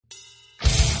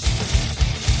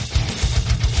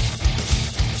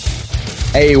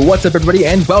Hey, what's up, everybody,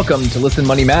 and welcome to Listen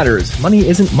Money Matters. Money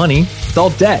isn't money, it's all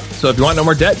debt. So if you want no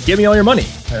more debt, give me all your money.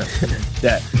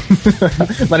 Debt.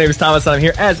 My name is Thomas, and I'm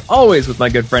here, as always, with my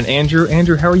good friend Andrew.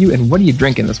 Andrew, how are you, and what are you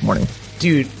drinking this morning?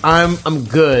 Dude, I'm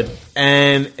good,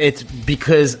 and it's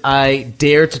because I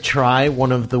dare to try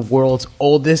one of the world's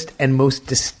oldest and most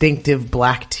distinctive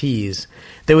black teas.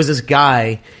 There was this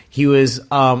guy, he was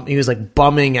like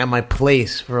bumming at my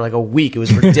place for like a week. It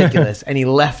was ridiculous, and he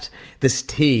left this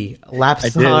tea,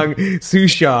 Lapsang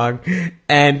Souchong,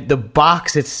 and the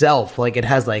box itself, like it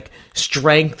has like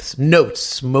strength notes,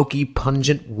 smoky,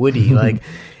 pungent, woody. Like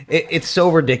it's so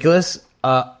ridiculous.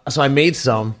 So I made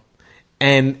some,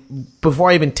 and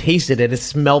before I even tasted it, it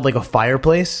smelled like a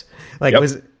fireplace. Like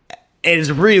it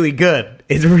is really good.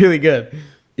 It's really good.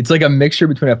 It's like a mixture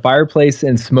between a fireplace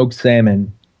and smoked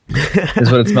salmon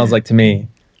is what it smells like to me.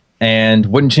 And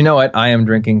wouldn't you know it, I am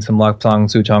drinking some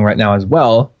Lapsang Souchong right now as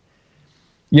well.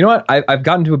 You know what? I've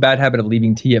gotten to a bad habit of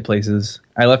leaving tea at places.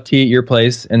 I left tea at your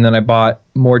place, and then I bought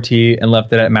more tea and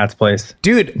left it at Matt's place.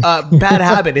 Dude, bad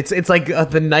habit. It's like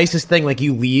the nicest thing. Like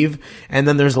you leave, and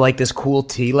then there's like this cool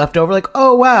tea left over. Like,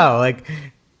 oh wow, like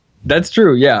that's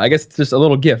true. Yeah, I guess it's just a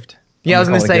little gift. Yeah, I was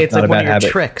gonna say it's like one of your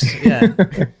tricks. Yeah.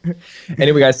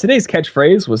 Anyway, guys, today's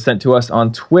catchphrase was sent to us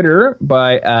on Twitter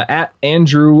by at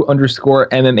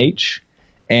Andrew_MMH,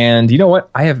 and you know what?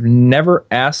 I have never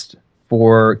asked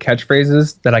for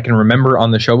catchphrases that I can remember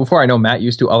on the show before. I know Matt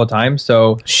used to all the time,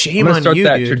 so shame I'm gonna start on you,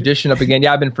 that dude. Tradition up again.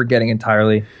 Yeah, I've been forgetting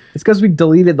entirely. It's because we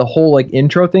deleted the whole like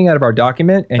intro thing out of our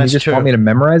document, and That's you just true. want me to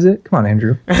memorize it. Come on,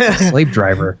 Andrew, slave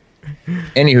driver.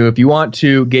 Anywho, if you want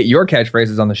to get your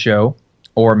catchphrases on the show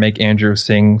or make Andrew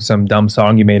sing some dumb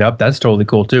song you made up, that's totally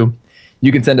cool too.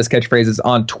 You can send us catchphrases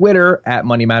on Twitter at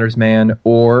Money Matters Man,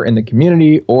 or in the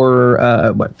community, or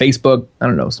Facebook. I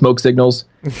don't know, smoke signals.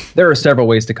 There are several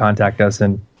ways to contact us,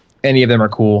 and any of them are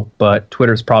cool, but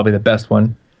Twitter's probably the best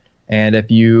one. And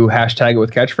if you hashtag it with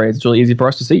catchphrase, it's really easy for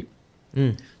us to see.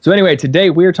 So anyway,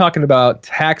 today we're talking about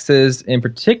taxes, in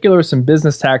particular some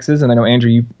business taxes. And I know,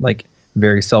 Andrew, you like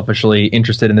very selfishly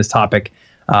interested in this topic,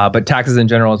 but taxes in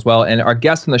general as well. And our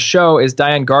guest on the show is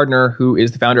Diane Gardner, who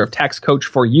is the founder of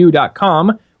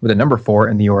TaxCoachForYou.com with a number 4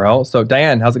 in the URL. So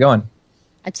Diane, how's it going?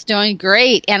 It's doing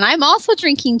great. And I'm also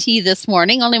drinking tea this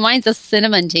morning, only mine's a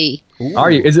cinnamon tea. Ooh. Are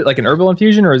you? Is it like an herbal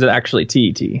infusion, or is it actually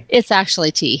tea? It's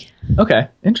actually tea. Okay,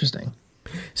 interesting.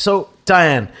 So,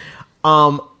 Diane,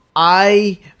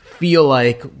 I feel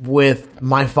like with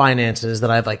my finances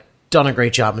that I've like done a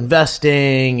great job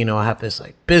investing, you know, I have this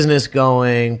like business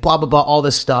going, blah, blah, blah, all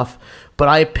this stuff, but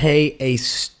I pay a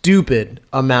stupid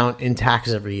amount in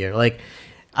taxes every year. Like,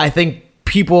 I think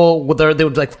people, they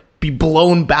would like be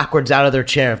blown backwards out of their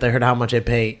chair if they heard how much I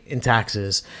pay in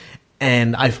taxes.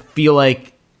 And I feel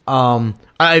like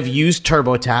I've used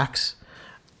TurboTax.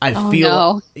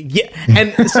 Yeah.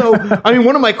 And so, I mean,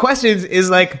 one of my questions is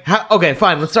like, okay,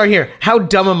 fine, let's start here. How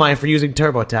dumb am I for using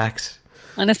TurboTax?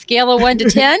 On a scale of 1 to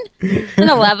 10, an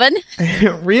 11.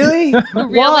 Really?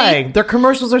 Why? Their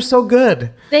commercials are so good.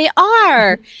 They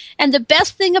are. And the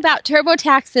best thing about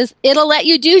TurboTax is it'll let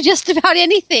you do just about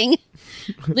anything,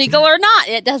 legal or not.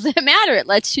 It doesn't matter. It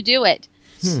lets you do it.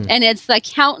 And it's the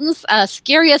accountant's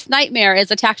scariest nightmare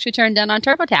is a tax return done on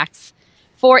TurboTax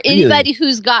for anybody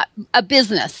who's got a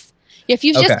business. If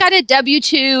you've just got a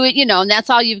W-2, you know, and that's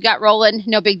all you've got rolling,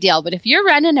 no big deal. But if you're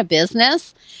running a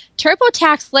business,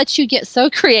 TurboTax lets you get so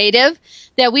creative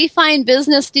that we find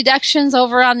business deductions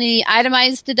over on the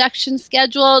itemized deduction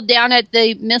schedule down at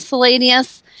the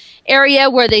miscellaneous area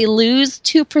where they lose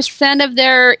 2% of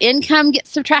their income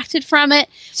gets subtracted from it.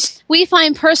 We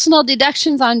find personal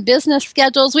deductions on business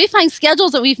schedules. We find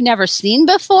schedules that we've never seen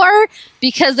before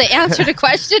because they answered a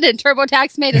question and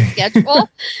TurboTax made a schedule.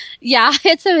 Yeah,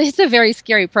 it's a very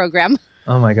scary program.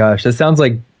 Oh my gosh, that sounds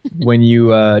like when you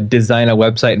design a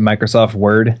website in Microsoft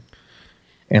Word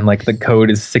and like the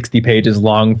code is 60 pages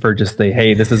long for just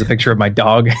hey, this is a picture of my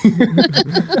dog.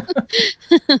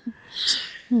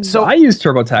 So I used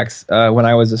TurboTax when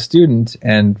I was a student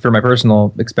and for my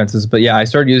personal expenses. But yeah, I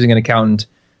started using an accountant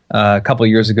a couple of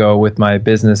years ago with my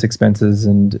business expenses.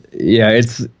 And yeah,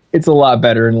 it's a lot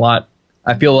better and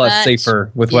I feel a lot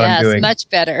safer with what I'm doing. Yes, much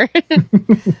better.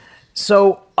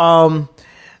 So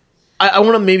I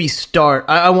want to maybe start.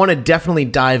 I want to definitely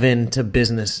dive into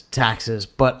business taxes,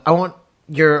 but I want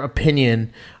your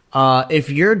opinion. If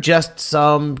you're just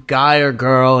some guy or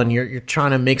girl and you're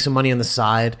trying to make some money on the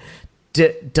side,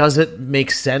 does it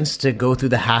make sense to go through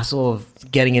the hassle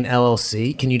of getting an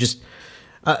LLC? Can you just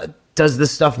does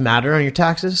this stuff matter on your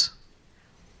taxes?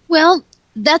 Well,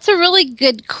 that's a really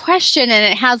good question,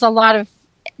 and it has a lot of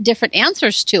different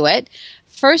answers to it.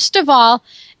 First of all,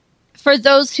 for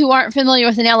those who aren't familiar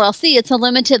with an LLC, it's a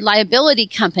limited liability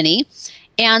company.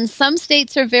 And some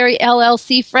states are very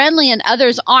LLC friendly and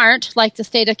others aren't, like the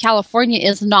state of California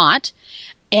is not.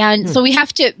 And so we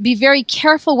have to be very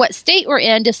careful what state we're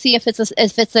in to see if it's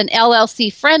an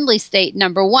LLC friendly state,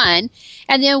 number one.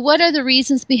 And then what are the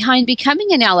reasons behind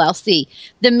becoming an LLC?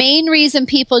 The main reason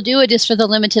people do it is for the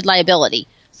limited liability.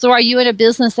 So are you in a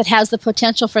business that has the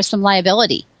potential for some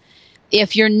liability?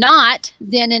 If you're not,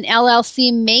 then an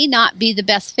LLC may not be the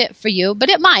best fit for you, but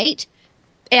it might.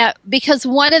 Because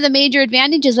one of the major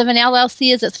advantages of an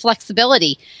LLC is its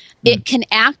flexibility. It can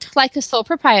act like a sole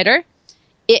proprietor.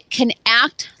 It can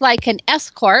act like an S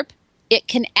Corp. It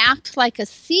can act like a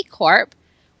C Corp.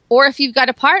 Or if you've got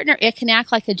a partner, it can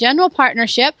act like a general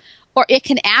partnership. Or it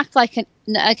can act like an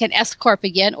S Corp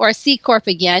again or a C Corp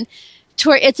again. To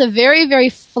where it's a very, very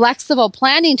flexible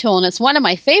planning tool. And it's one of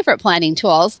my favorite planning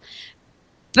tools.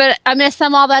 But I'm going to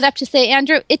sum all that up to say,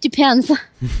 Andrew, it depends.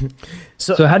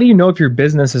 So how do you know if your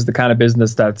business is the kind of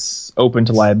business that's open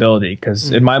to liability?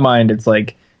 Because in my mind, it's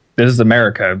like, this is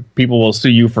America. People will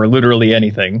sue you for literally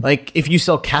anything. Like if you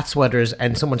sell cat sweaters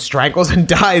and someone strangles and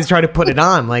dies trying to put it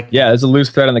on, like there's a loose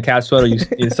thread on the cat sweater.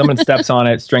 Someone steps on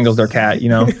it, strangles their cat.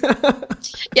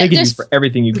 Taking you for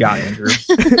everything you got, Andrew.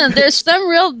 There's some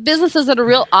real businesses that are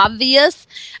real obvious.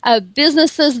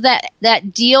 Businesses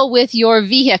that deal with your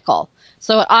vehicle.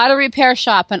 So an auto repair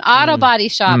shop, an auto body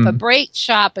shop, a brake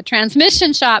shop, a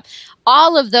transmission shop,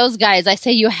 all of those guys, I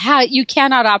say you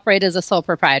cannot operate as a sole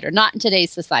proprietor, not in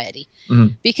today's society.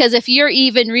 Because if you're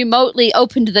even remotely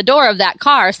open to the door of that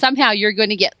car, somehow you're going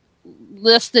to get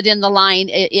listed in the line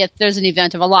if there's an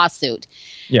event of a lawsuit.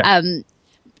 Yeah.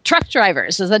 Truck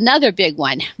drivers is another big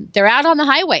one. They're out on the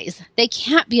highways. They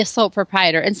can't be a sole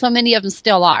proprietor, and so many of them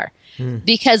still are.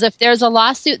 Because if there's a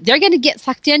lawsuit, they're going to get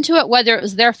sucked into it, whether it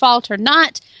was their fault or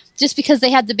not, just because they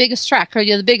had the biggest truck or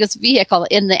the biggest vehicle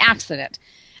in the accident.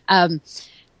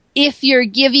 If you're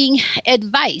giving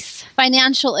advice,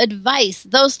 financial advice,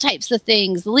 those types of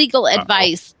things, legal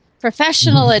advice,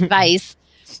 professional advice,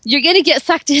 you're going to get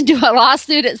sucked into a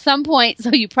lawsuit at some point,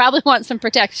 so you probably want some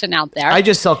protection out there. I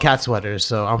just sell cat sweaters,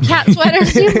 so I'm cat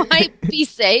sweaters. You might be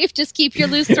safe. Just keep your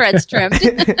loose threads trimmed.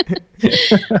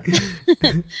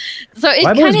 So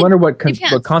I've always wondered what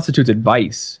constitutes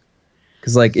advice.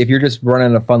 Because if you're just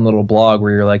running a fun little blog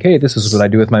where you're like, hey, this is what I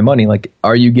do with my money,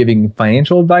 are you giving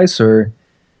financial advice or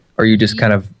are you just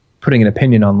kind of putting an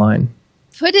opinion online?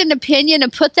 Put an opinion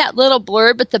and put that little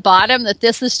blurb at the bottom that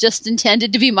this is just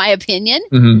intended to be my opinion.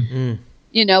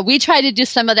 We try to do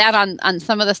some of that on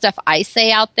some of the stuff I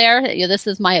say out there. This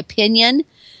is my opinion.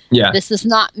 Yeah. This is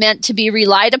not meant to be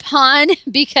relied upon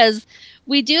because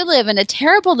we do live in a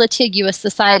terrible litigious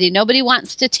society. Nobody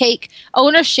wants to take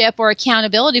ownership or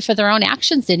accountability for their own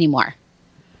actions anymore.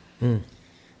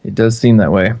 It does seem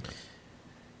that way.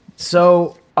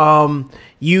 So,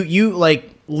 you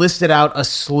listed out a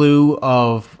slew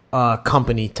of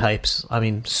company types. I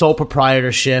mean, sole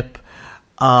proprietorship,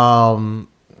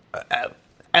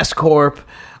 S Corp,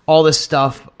 all this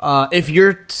stuff. If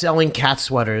you're selling cat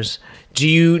sweaters, do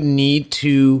you need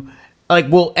to,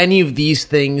 will any of these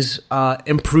things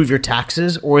improve your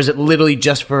taxes, or is it literally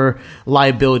just for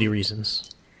liability reasons?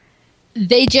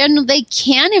 They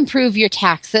can improve your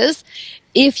taxes.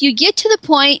 If you get to the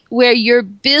point where your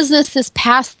business is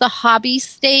past the hobby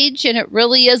stage and it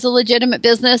really is a legitimate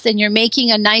business and you're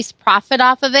making a nice profit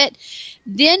off of it,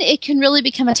 then it can really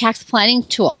become a tax planning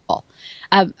tool.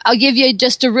 I'll give you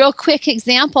just a real quick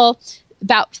example.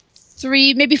 About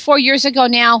 3, maybe 4 years ago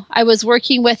now, I was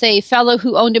working with a fellow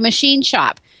who owned a machine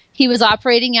shop. He was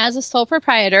operating as a sole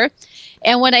proprietor.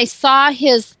 And when I saw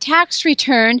his tax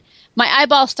return, my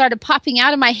eyeballs started popping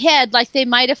out of my head like they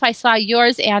might if I saw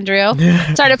yours, Andrew.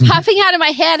 Started popping out of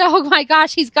my head. Oh, my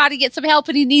gosh, he's got to get some help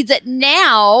and he needs it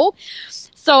now.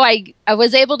 So I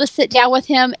was able to sit down with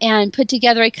him and put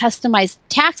together a customized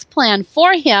tax plan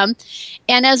for him.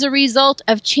 And as a result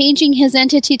of changing his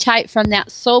entity type from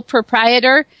that sole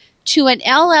proprietor to an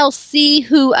LLC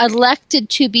who elected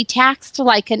to be taxed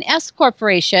like an S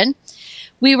corporation,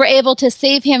 we were able to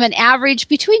save him an average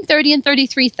between $30,000 and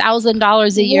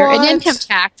 $33,000 a year in income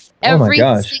tax every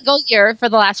single year for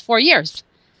the last 4 years.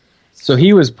 So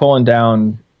he was pulling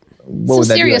down, what would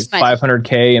that be,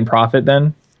 $500K in profit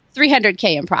then?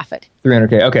 $300K in profit.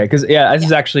 $300K, okay. Because, this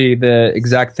is actually the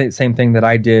exact same thing that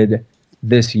I did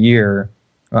this year.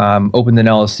 Opened an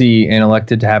LLC and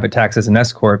elected to have it taxed as an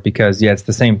S Corp because, it's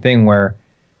the same thing where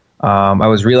I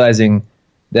was realizing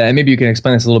that, and maybe you can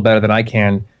explain this a little better than I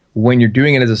can, when you're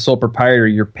doing it as a sole proprietor,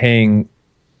 you're paying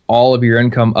all of your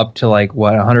income up to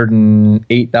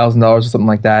 $108,000 or something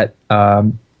like that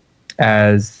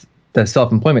as the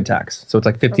self-employment tax. So it's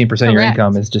like 15% of your Correct.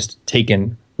 income is just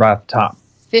taken right off the top.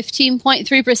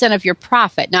 15.3% of your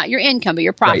profit, not your income, but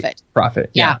your profit. Right. Profit.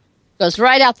 Yeah. Goes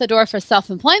right out the door for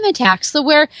self-employment tax. So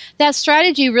where that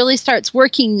strategy really starts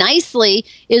working nicely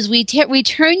is we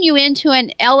turn you into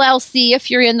an LLC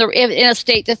if you're in a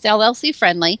state that's LLC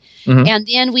friendly, and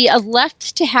then we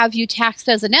elect to have you taxed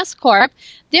as an S corp.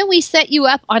 Then we set you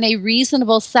up on a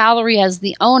reasonable salary as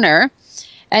the owner,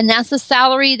 and that's a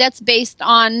salary that's based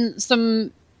on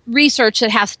some research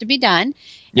that has to be done.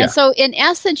 Yeah. And so, in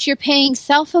essence, you're paying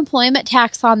self-employment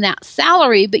tax on that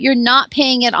salary, but you're not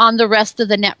paying it on the rest of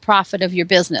the net profit of your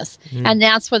business. And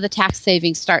that's where the tax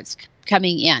savings starts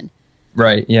coming in.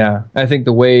 Right. Yeah. I think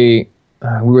the way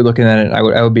we were looking at it,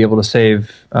 I would be able to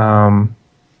save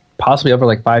possibly over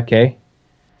like $5,000.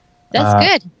 That's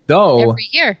good. Though Every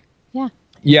year. Yeah.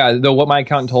 Yeah, though what my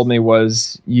accountant told me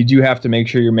was you do have to make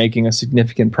sure you're making a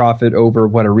significant profit over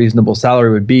what a reasonable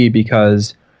salary would be,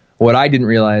 because what I didn't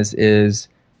realize is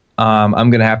I'm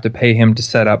going to have to pay him to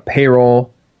set up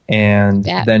payroll and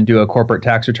then do a corporate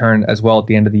tax return as well at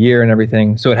the end of the year and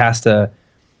everything. So it has to,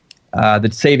 the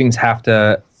savings have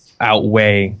to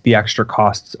outweigh the extra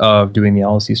costs of doing the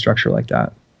LLC structure like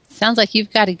that. Sounds like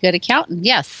you've got a good accountant.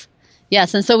 Yes.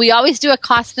 Yes. And so we always do a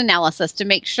cost analysis to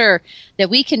make sure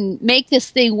that we can make this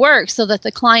thing work so that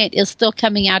the client is still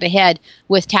coming out ahead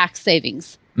with tax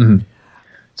savings. Mm-hmm.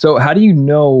 So how do you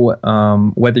know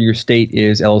whether your state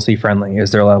is LLC friendly?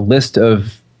 Is there a list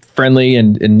of friendly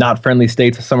and not friendly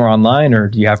states somewhere online, or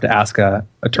do you have to ask a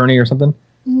attorney or something?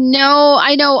 No,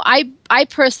 I know. I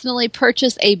personally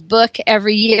purchase a book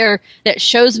every year that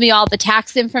shows me all the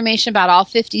tax information about all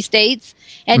 50 states.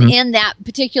 And in that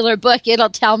particular book, it'll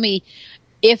tell me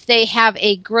if they have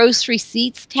a gross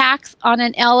receipts tax on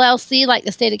an LLC like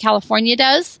the state of California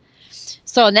does.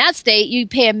 So in that state, you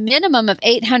pay a minimum of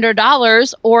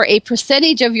 $800 or a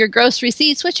percentage of your gross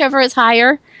receipts, whichever is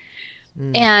higher.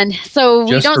 And so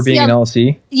we Just don't for being see an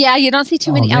LLC? Yeah, you don't see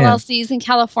too many man. LLCs in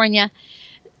California.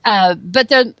 But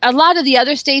a lot of the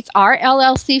other states are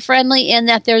LLC friendly in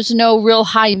that there's no real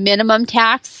high minimum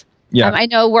tax. Yeah. I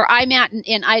know where I'm at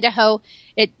in Idaho,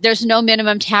 there's no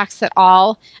minimum tax at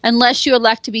all unless you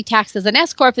elect to be taxed as an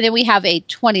S corp, and then we have a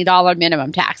 $20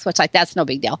 minimum tax, which that's no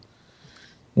big deal.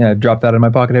 Yeah, I drop that in my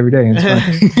pocket every day. It's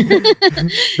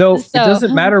fine. Though it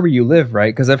doesn't matter where you live,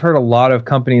 right? Because I've heard a lot of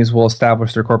companies will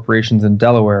establish their corporations in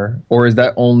Delaware, or is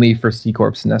that only for C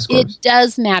corps and S corps? It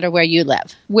does matter where you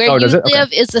live. Where you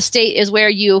live is the state is where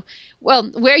you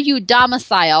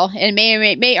domicile, and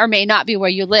may or may not be where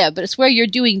you live, but it's where you're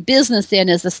doing business in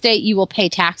is the state you will pay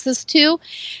taxes to.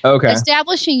 Okay.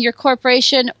 Establishing your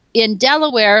corporation in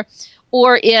Delaware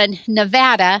or in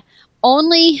Nevada,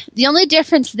 the only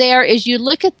difference there is you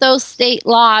look at those state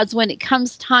laws when it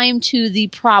comes time to the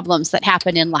problems that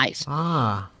happen in life.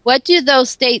 What do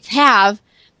those states have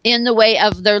in the way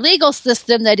of their legal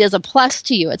system that is a plus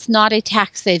to you? It's not a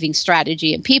tax saving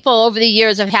strategy. And people over the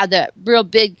years have had the real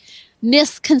big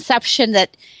misconception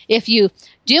that if you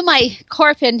do my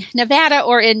corp in Nevada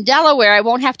or in Delaware, I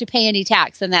won't have to pay any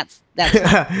tax. And that's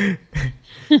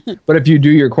But if you do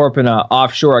your corp in an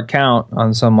offshore account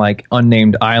on some like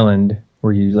unnamed island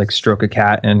where you like stroke a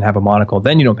cat and have a monocle,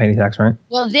 then you don't pay any tax, right?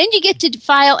 Well, then you get to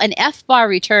file an FBAR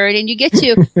return and you get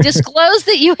to disclose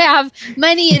that you have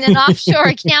money in an offshore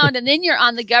account, and then you're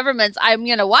on the government's I'm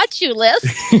going to watch you list.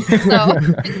 So,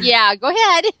 yeah, go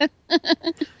ahead.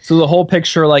 So the whole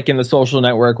picture, like in the Social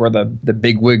Network, where the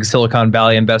big wig Silicon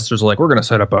Valley investors are like, we're going to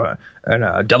set up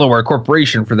a Delaware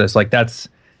corporation for this. Like, that's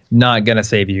not going to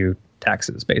save you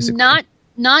taxes, basically.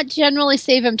 Not generally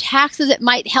save them taxes. It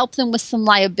might help them with some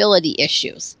liability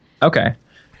issues. Okay.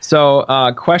 So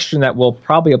a question that will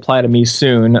probably apply to me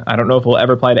soon. I don't know if it will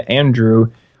ever apply to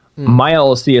Andrew. My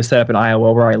LLC is set up in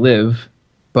Iowa where I live,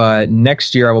 but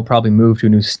next year I will probably move to a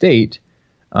new state.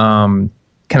 Can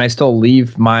I still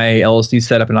leave my LLC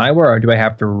set up in Iowa, or do I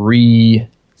have to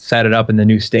reset it up in the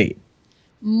new state?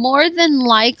 More than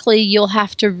likely, you'll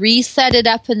have to reset it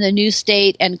up in the new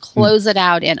state and close it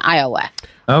out in Iowa.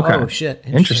 Okay. Oh, shit.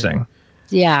 Interesting.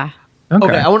 Yeah.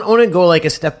 Okay, I want to go like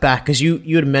a step back because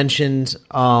you had mentioned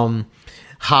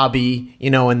hobby,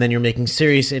 and then you're making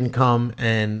serious income,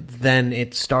 and then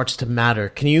it starts to matter.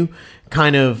 Can you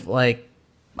kind of like,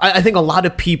 I think a lot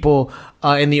of people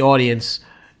in the audience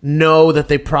know that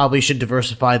they probably should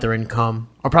diversify their income,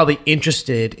 are probably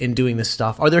interested in doing this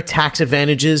stuff. Are there tax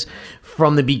advantages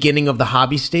from the beginning of the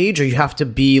hobby stage, or you have to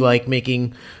be like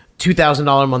making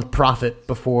 $2,000 a month profit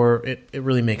before it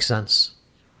really makes sense?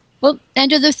 Well,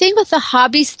 Andrew, the thing with the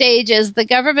hobby stage is the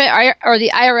government or the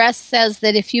IRS says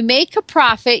that if you make a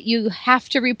profit, you have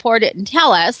to report it and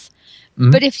tell us.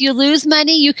 But if you lose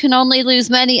money, you can only lose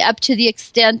money up to the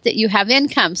extent that you have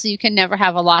income. So you can never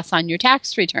have a loss on your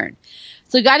tax return.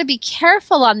 So you got to be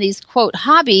careful on these, quote,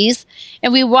 hobbies.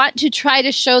 And we want to try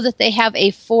to show that they have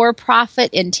a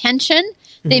for-profit intention.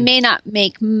 They may not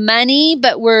make money,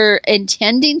 but we're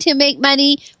intending to make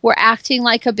money. We're acting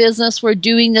like a business. We're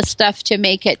doing this stuff to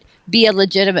make it be a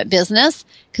legitimate business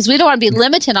because we don't want to be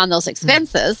limited on those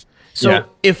expenses. So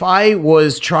if I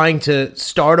was trying to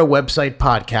start a website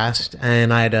podcast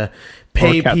and I had to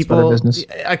pay people,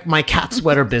 my cat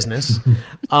sweater business,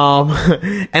 and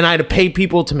I had to pay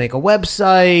people to make a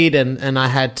website, and I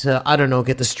had to, I don't know,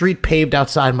 get the street paved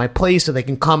outside my place so they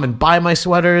can come and buy my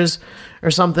sweaters or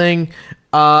something.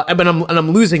 But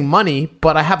I'm losing money,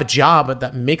 but I have a job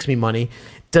that makes me money.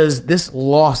 Does this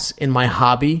loss in my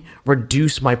hobby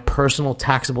reduce my personal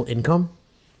taxable income?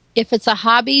 If it's a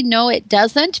hobby, no, it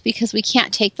doesn't, because we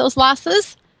can't take those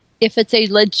losses. If it's a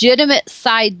legitimate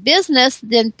side business,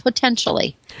 then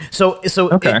potentially. So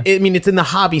okay. I mean, it's in the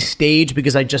hobby stage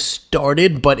because I just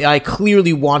started, but I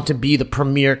clearly want to be the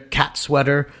premier cat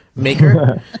sweater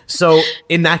maker. So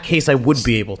in that case, I would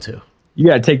be able to. You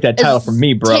got to take that title from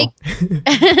me, bro.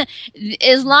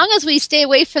 As long as we stay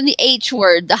away from the H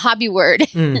word, the hobby word.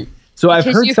 So I've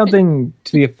heard something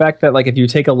to the effect that, like, if you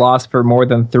take a loss for more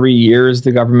than 3 years,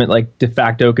 the government, like, de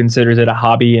facto considers it a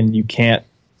hobby and you can't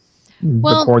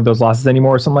record those losses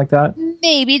anymore or something like that?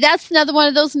 Maybe. That's another one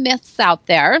of those myths out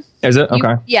there. Is it?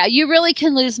 Okay. You really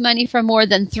can lose money for more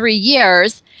than 3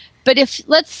 years. But if,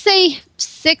 let's say,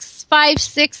 5,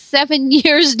 6, 7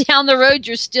 years down the road,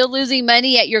 you're still losing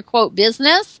money at your, quote,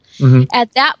 business,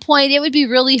 at that point, it would be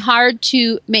really hard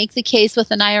to make the case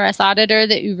with an IRS auditor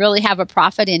that you really have a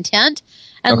profit intent.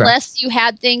 Unless you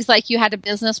had things like you had a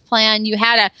business plan, you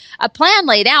had a plan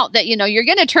laid out that, you know, you're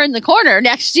going to turn the corner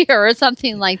next year or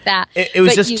something like that. It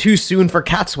was just too soon for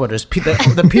cat sweaters.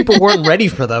 The people weren't ready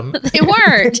for them. They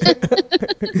weren't.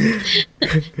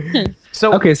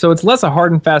 So it's less a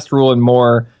hard and fast rule and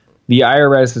more the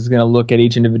IRS is going to look at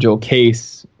each individual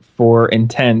case for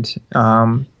intent,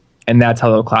 and that's how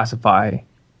they'll classify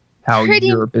how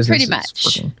your business is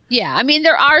working. Yeah. I mean,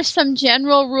 there are some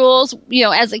general rules, you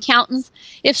know, as accountants.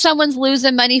 If someone's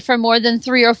losing money for more than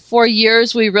 3 or 4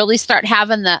 years, we really start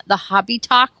having the hobby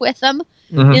talk with them.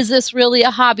 Is this really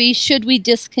a hobby? Should we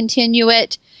discontinue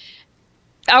it?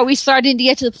 Are we starting to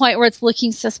get to the point where it's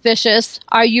looking suspicious?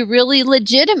 Are you really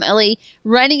legitimately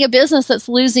running a business that's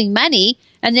losing money?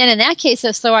 And then in that case,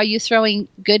 if so, are you throwing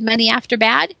good money after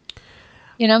bad?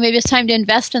 You know, maybe it's time to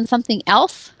invest in something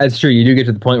else. That's true. You do get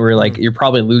to the point where you're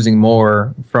probably losing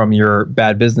more from your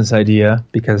bad business idea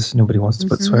because nobody wants to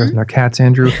put sweaters in their cats,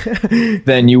 Andrew,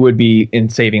 than you would be in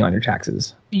saving on your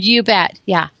taxes. You bet.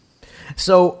 Yeah.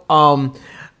 So,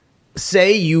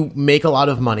 say you make a lot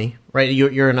of money, right?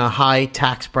 You're in a high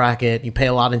tax bracket. You pay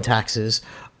a lot in taxes.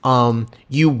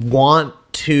 You want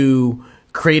to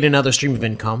create another stream of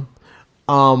income.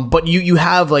 But you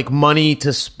have like money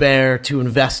to spare to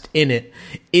invest in it.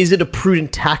 Is it a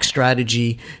prudent tax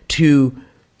strategy to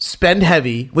spend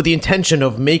heavy with the intention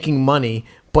of making money,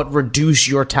 but reduce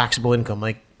your taxable income?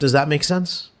 Like, does that make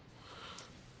sense?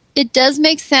 It does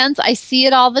make sense. I see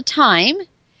it all the time.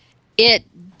 It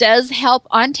does help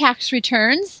on tax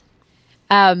returns.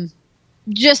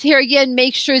 Just here again,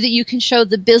 make sure that you can show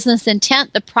the business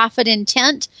intent, the profit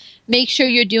intent. Make sure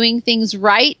you're doing things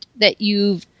right, that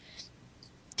you've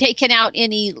taken out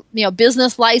any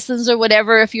business license or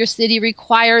whatever if your city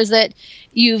requires it.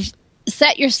 You've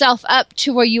set yourself up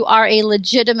to where you are a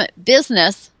legitimate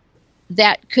business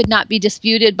that could not be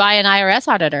disputed by an IRS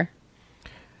auditor.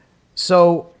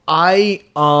 So I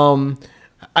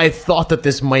thought that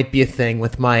this might be a thing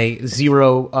with my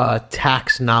zero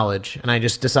tax knowledge, and I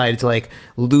just decided to like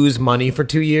lose money for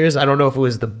 2 years. I don't know if it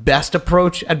was the best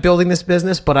approach at building this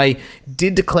business, but I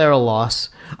did declare a loss.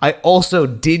 I also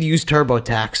did use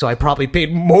TurboTax, so I probably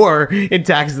paid more in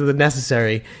taxes than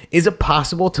necessary. Is it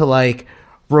possible to like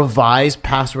revise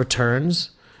past returns,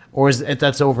 or is it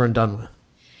that's over and done with?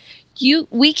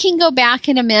 We can go back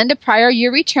and amend a prior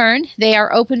year return. They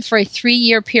are open for a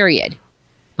 3-year period.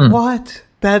 What?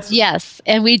 Yes,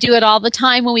 and we do it all the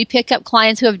time when we pick up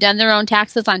clients who have done their own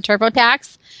taxes on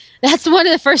TurboTax. That's one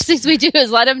of the first things we do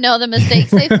is let them know the mistakes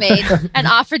they've made and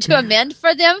offer to amend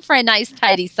for them for a nice,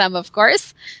 tidy sum, of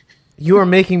course. You are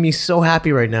making me so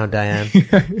happy right now, Diane.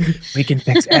 We can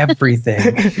fix everything.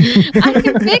 I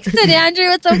can fix it, Andrew.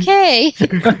 It's okay.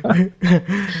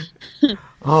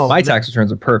 My tax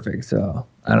returns are perfect, so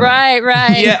I don't know.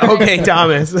 Right. Yeah, okay,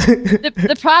 Thomas.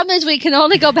 The problem is we can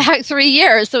only go back 3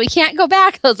 years, so we can't go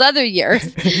back those other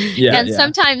years. Yeah, And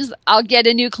sometimes I'll get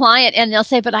a new client and they'll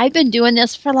say, but I've been doing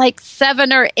this for like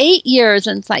 7 or 8 years.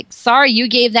 And it's like, sorry, you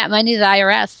gave that money to the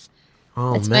IRS.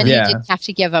 Oh, It's man. money Yeah. you didn't have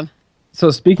to give them.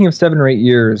 So speaking of 7 or 8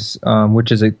 years,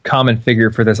 which is a common figure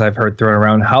for this I've heard thrown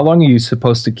around, how long are you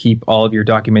supposed to keep all of your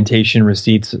documentation,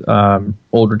 receipts,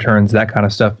 old returns, that kind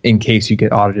of stuff in case you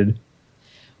get audited?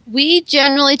 We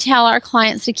generally tell our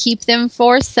clients to keep them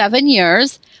for 7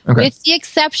 years, Okay. with the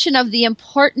exception of the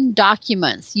important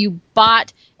documents. You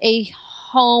bought a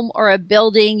home or a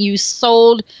building, you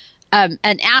sold an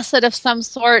asset of some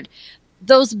sort.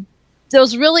 Those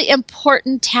really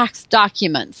important tax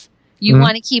documents, you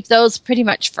want to keep those pretty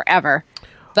much forever.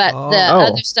 But the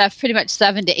other stuff, pretty much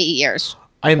 7 to 8 years.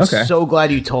 I am Okay. so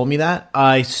glad you told me that.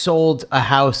 I sold a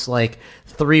house like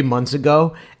 3 months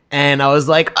ago, and I was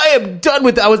like, I am done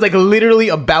with it. I was like literally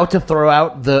about to throw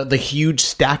out the huge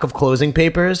stack of closing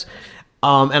papers,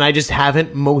 and I just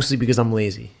haven't, mostly because I'm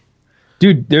lazy.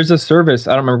 Dude, there's a service,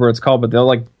 I don't remember what it's called, but they'll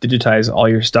like digitize all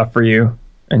your stuff for you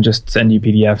and just send you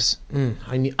PDFs.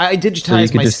 I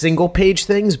digitized could my just- single page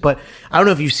things, but I don't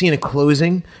know if you've seen a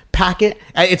closing packet.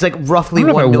 It's like I roughly don't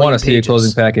know 1 if I million want to see a pages.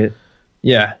 closing packet.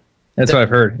 Yeah, that's what I've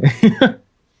heard.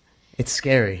 It's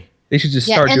scary. They should just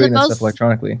Yeah, start and doing the that most- stuff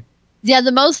electronically. Yeah,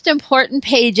 the most important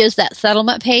page is that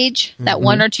settlement page, that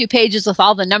 1 or 2 pages with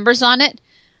all the numbers on it.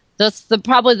 That's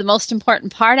probably the most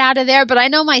important part out of there. But I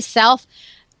know myself,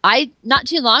 I not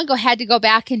too long ago had to go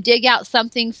back and dig out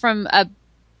something from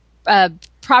a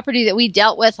property that we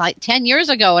dealt with like 10 years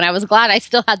ago, and I was glad I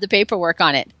still had the paperwork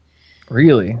on it.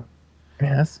 Really?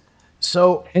 Yeah, that's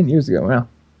So 10 years ago. Wow.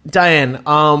 Diane,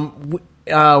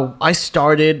 I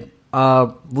started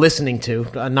listening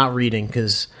to, not reading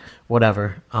because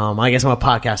whatever. I guess I'm a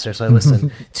podcaster, so I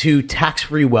listen to Tax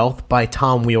Free Wealth by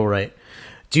Tom Wheelwright.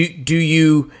 Do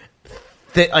you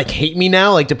like hate me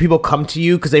now? Like, do people come to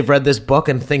you because they've read this book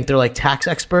and think they're like tax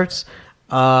experts?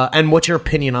 And what's your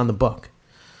opinion on the book?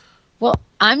 Well,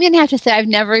 I'm going to have to say I've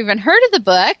never even heard of the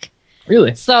book.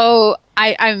 Really? So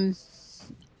I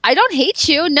don't hate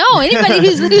you. No, anybody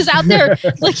who's out there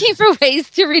looking for ways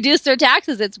to reduce their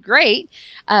taxes, it's great.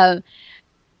 So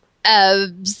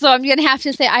I'm going to have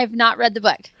to say I have not read the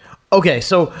book. Okay,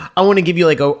 so I want to give you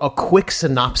like a quick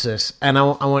synopsis, and I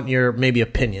want your maybe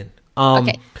opinion.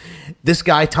 Okay. This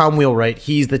guy, Tom Wheelwright,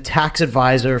 he's the tax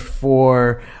advisor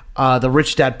for the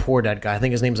Rich Dad Poor Dad guy. I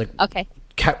think his name's like Okay.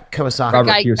 Kawasaki. Robert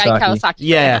Guy Kiyosaki. Kawasaki.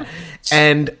 Yeah.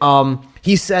 And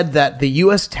he said that the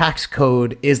U.S. tax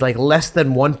code is like less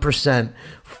than 1%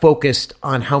 focused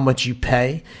on how much you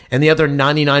pay, and the other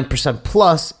 99%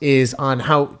 plus is on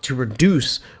how to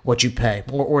reduce what you pay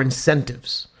or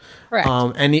incentives. Correct.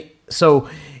 So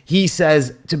he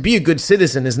says to be a good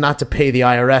citizen is not to pay the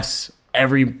IRS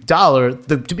every dollar.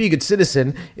 To be a good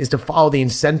citizen is to follow the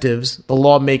incentives the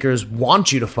lawmakers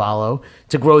want you to follow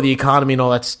to grow the economy and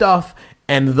all that stuff,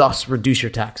 and thus reduce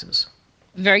your taxes.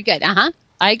 Very good. I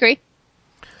agree.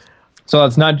 So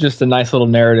it's not just a nice little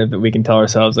narrative that we can tell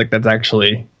ourselves. Like that's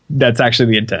actually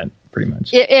the intent, pretty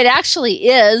much. It actually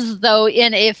is, though.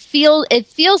 It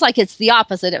feels like it's the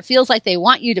opposite. It feels like they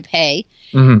want you to pay,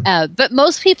 but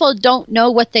most people don't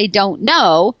know what they don't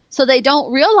know, so they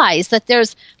don't realize that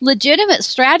there's legitimate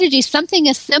strategy. Something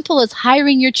as simple as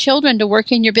hiring your children to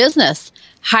work in your business,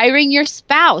 hiring your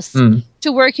spouse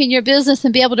to work in your business,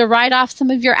 and be able to write off some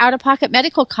of your out-of-pocket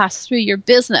medical costs through your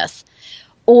business.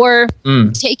 Or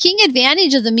taking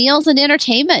advantage of the meals and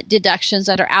entertainment deductions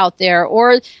that are out there,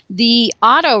 or the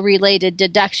auto-related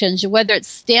deductions, whether it's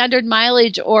standard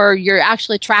mileage or you're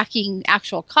actually tracking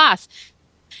actual costs.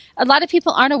 A lot of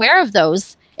people aren't aware of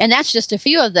those, and that's just a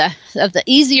few of the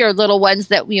easier little ones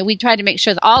that we try to make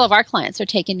sure that all of our clients are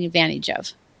taking advantage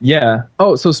of. Yeah.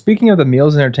 Oh, so speaking of the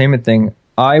meals and entertainment thing,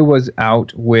 I was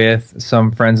out with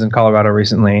some friends in Colorado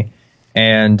recently,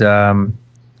 and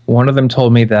one of them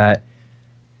told me that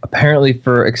apparently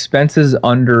for expenses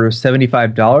under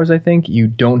 $75, I think, you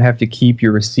don't have to keep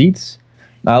your receipts.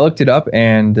 Now, I looked it up,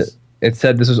 and it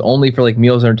said this was only for like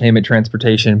meals, entertainment,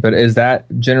 transportation. But is that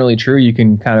generally true? You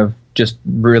can kind of just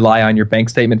rely on your bank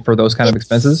statement for those kind of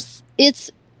expenses? It's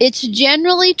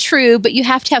generally true, but you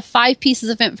have to have 5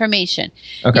 pieces of information.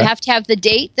 Okay. You have to have the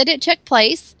date that it took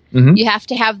place. You have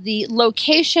to have the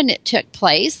location it took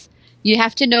place. You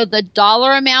have to know the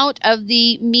dollar amount of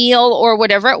the meal or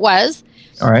whatever it was.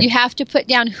 All right. You have to put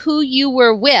down who you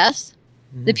were with.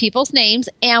 the people's names,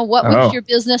 and what was your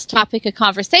business topic of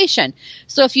conversation.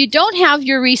 So if you don't have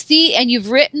your receipt and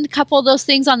you've written a couple of those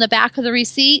things on the back of the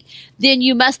receipt, then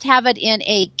you must have it in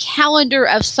a calendar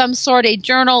of some sort, a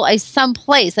journal,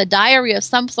 someplace, a diary of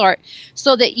some sort,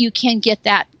 so that you can get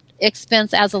that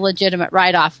expense as a legitimate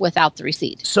write-off without the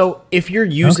receipt. So if you're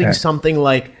using something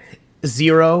like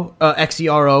Xero,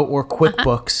 Xero, or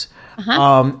QuickBooks,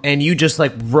 and you just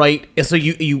like write, so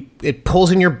it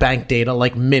pulls in your bank data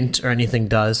like Mint or anything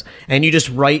does, and you just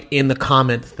write in the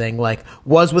comment thing like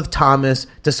was with Thomas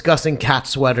discussing cat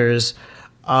sweaters,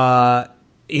 and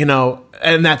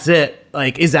that's it.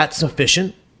 Like, is that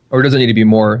sufficient? Or does it need to be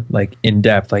more like in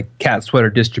depth, like cat sweater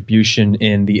distribution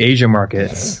in the Asia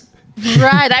market?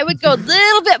 Right. I would go a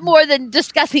little bit more than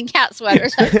discussing cat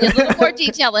sweaters. I'd be a little more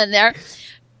detail in there.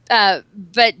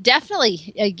 But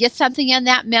definitely get something in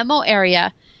that memo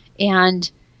area and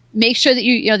make sure that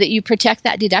you protect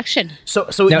that deduction. So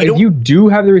now, if you do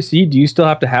have the receipt, do you still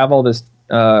have to have all this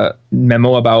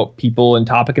memo about people and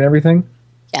topic and everything?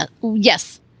 Yeah.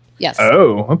 Yes.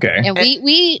 Oh, okay. And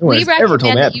we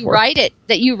recommend that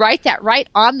you write that right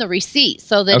on the receipt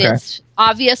so that it's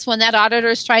obvious when that auditor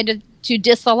is trying to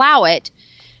disallow it,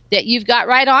 that you've got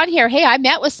right on here, hey, I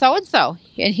met with so-and-so,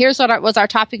 and here's what was our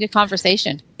topic of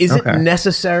conversation. Is it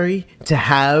necessary to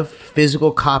have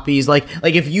physical copies? Like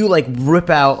if you like rip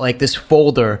out like this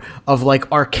folder of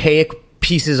like archaic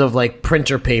pieces of like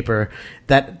printer paper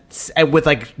that with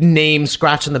like names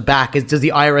scratched in the back, does the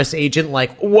IRS agent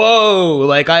like, whoa,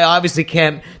 like I obviously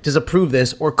can't disapprove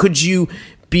this? Or could you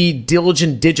be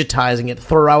diligent digitizing it,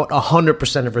 throw out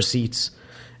 100% of receipts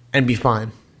and be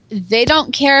fine? They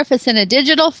don't care if it's in a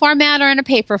digital format or in a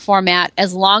paper format,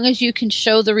 as long as you can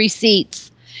show the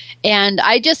receipts. And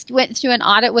I just went through an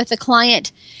audit with a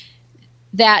client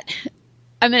that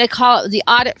I'm going to call it the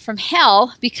audit from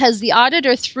hell, because the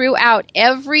auditor threw out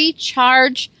every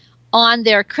charge on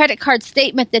their credit card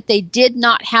statement that they did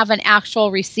not have an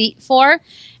actual receipt for.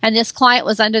 And this client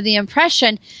was under the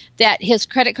impression that his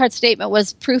credit card statement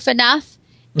was proof enough,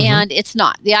 and it's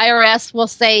not. The IRS will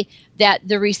say that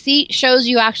the receipt shows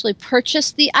you actually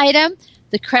purchased the item.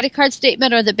 The credit card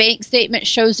statement or the bank statement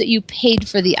shows that you paid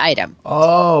for the item.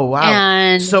 Oh, wow.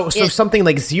 And so something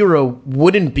like Xero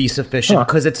wouldn't be sufficient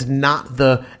because it's not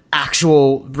the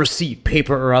actual receipt,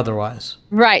 paper or otherwise.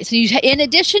 Right. So in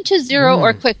addition to Xero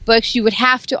or QuickBooks, you would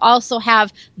have to also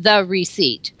have the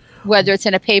receipt, whether it's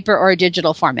in a paper or a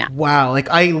digital format. Wow. Like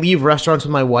I leave restaurants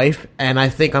with my wife and I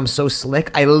think I'm so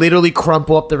slick. I literally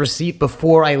crumple up the receipt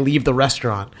before I leave the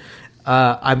restaurant.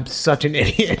 I'm such an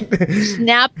idiot.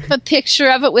 Snap a picture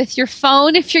of it with your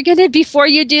phone if you're going to, before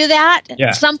you do that.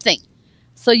 Yeah. Something.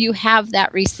 So you have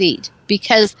that receipt,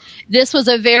 because this was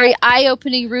a very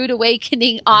eye-opening, rude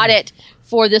awakening audit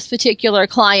for this particular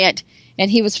client. And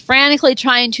he was frantically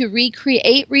trying to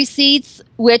recreate receipts,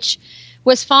 which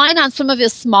was fine on some of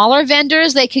his smaller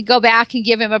vendors. They could go back and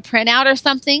give him a printout or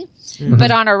something.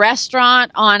 But on a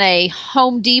restaurant, on a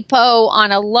Home Depot,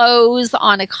 on a Lowe's,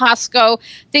 on a Costco,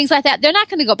 things like that, they're not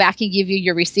going to go back and give you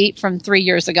your receipt from 3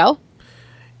 years ago.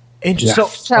 Interesting.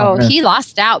 So he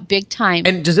lost out big time.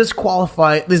 And does this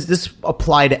qualify? Does this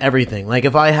apply to everything? Like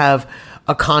if I have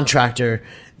a contractor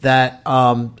that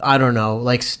I don't know,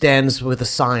 like stands with a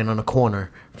sign on a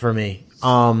corner for me,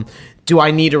 do I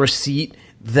need a receipt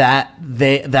that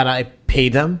I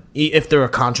paid them if they're a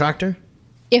contractor?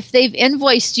 If they've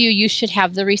invoiced you, you should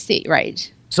have the receipt,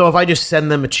 right? So if I just send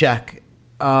them a check,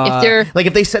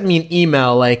 if they send me an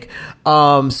email like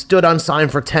stood on sign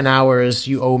for 10 hours,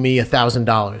 you owe me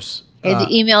 $1,000. And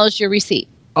the email is your receipt.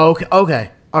 Okay,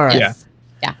 all right. Yes.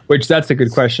 Yeah. Which that's a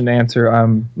good question to answer.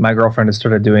 My girlfriend has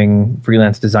started doing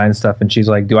freelance design stuff, and she's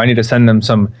like, "Do I need to send them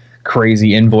some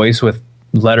crazy invoice with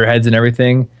letterheads and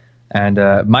everything?" And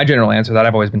my general answer that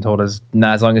I've always been told is,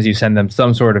 nah, as long as you send them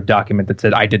some sort of document that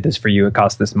said, I did this for you, it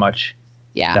cost this much.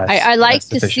 Yeah, I like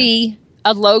to see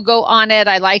a logo on it.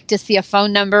 I like to see a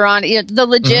phone number on it. The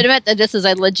legitimate, that this is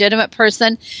a legitimate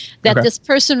person, that this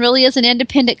person really is an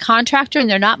independent contractor and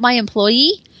they're not my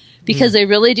employee, because they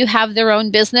really do have their own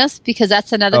business, because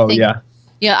that's another thing. Yeah.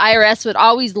 IRS would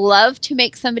always love to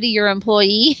make somebody your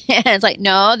employee. And it's like,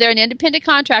 no, they're an independent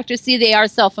contractor. See, they are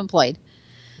self-employed.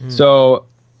 So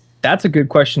that's a good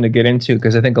question to get into,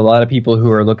 because I think a lot of people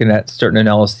who are looking at starting an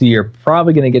LLC are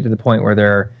probably going to get to the point where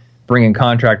they're bringing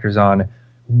contractors on.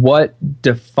 What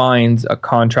defines a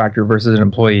contractor versus an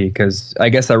employee? Because I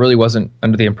guess I really wasn't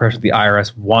under the impression the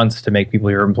IRS wants to make people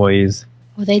your employees.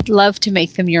 Well, they'd love to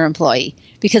make them your employee,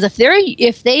 because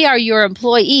if they are your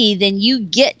employee, then you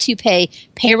get to pay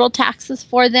payroll taxes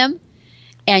for them,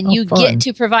 and you get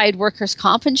to provide workers'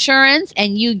 comp insurance,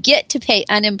 and you get to pay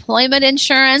unemployment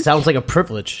insurance. Sounds like a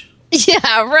privilege.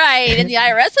 Yeah, right. In the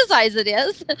IRS's eyes, it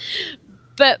is.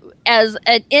 But as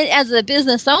a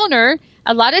business owner,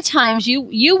 a lot of times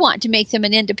you want to make them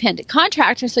an independent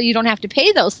contractor so you don't have to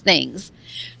pay those things.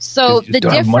 So the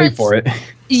difference, have money for it.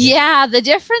 Yeah, the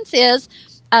difference is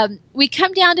we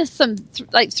come down to some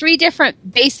three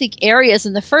different basic areas,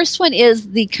 and the first one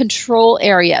is the control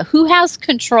area. Who has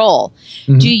control?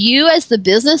 Mm-hmm. Do you, as the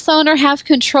business owner, have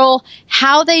control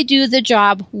how they do the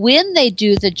job, when they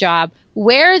do the job,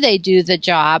 where they do the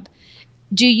job?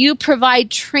 Do you provide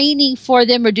training for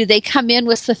them, or do they come in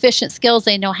with sufficient skills?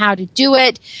 They know how to do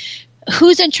it.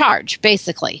 Who's in charge,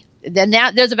 basically? Then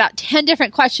there's about 10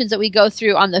 different questions that we go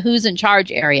through on the who's in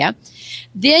charge area.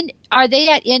 Then, are they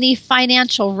at any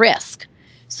financial risk?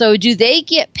 So do they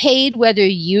get paid whether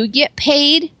you get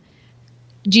paid?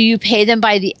 Do you pay them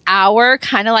by the hour,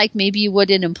 kind of like maybe you would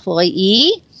an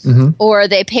employee? Mm-hmm. Or are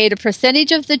they paid a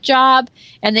percentage of the job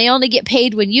and they only get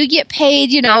paid when you get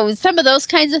paid? Some of those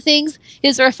kinds of things.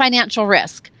 Is there a financial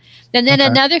risk? And then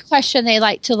another question they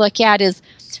like to look at is,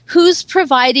 who's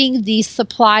providing the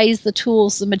supplies, the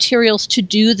tools, the materials to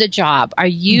do the job? Are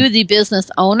you, the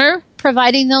business owner,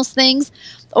 providing those things?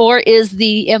 Or is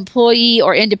the employee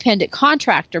or independent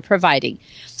contractor providing?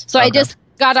 So I just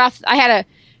got off, I had a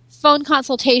phone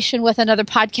consultation with another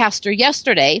podcaster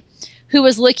yesterday who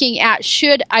was looking at,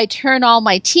 should I turn all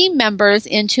my team members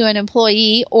into an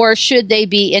employee, or should they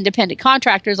be independent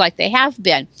contractors like they have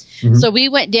been? Mm-hmm. So we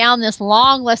went down this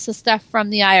long list of stuff from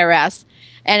the IRS,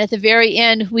 and at the very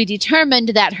end, we determined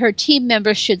that her team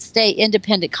members should stay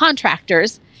independent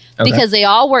contractors because they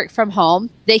all work from home.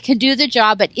 They can do the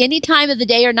job at any time of the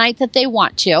day or night that they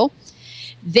want to.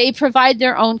 They provide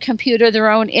their own computer,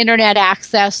 their own internet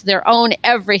access, their own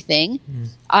everything.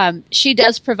 She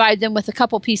does provide them with a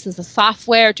couple pieces of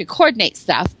software to coordinate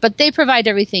stuff, but they provide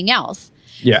everything else.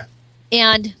 Yeah.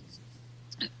 And,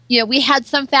 we had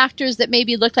some factors that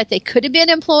maybe looked like they could have been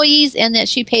employees and that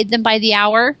she paid them by the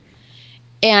hour.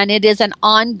 And it is an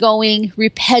ongoing,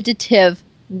 repetitive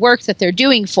work that they're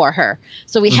doing for her.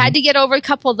 So we had to get over a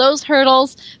couple of those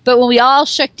hurdles, but when we all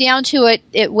shook down to it,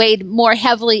 it weighed more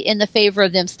heavily in the favor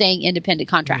of them staying independent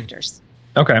contractors.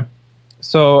 Okay.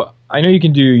 So I know you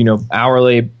can do,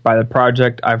 hourly by the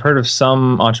project. I've heard of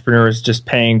some entrepreneurs just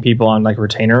paying people on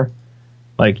retainer.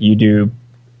 Like, you do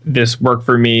this work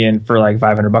for me and for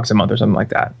 $500 a month or something like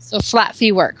that. So flat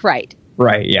fee work, right?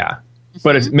 Right, yeah. Mm-hmm.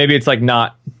 But it's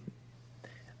not,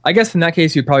 I guess in that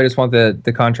case, you'd probably just want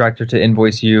the contractor to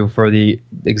invoice you for the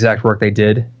exact work they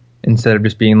did, instead of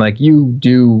just being like, you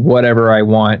do whatever I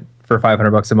want for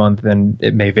 $500 a month, then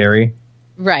it may vary.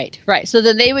 Right. So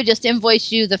then they would just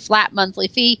invoice you the flat monthly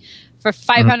fee for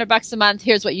 $500 a month.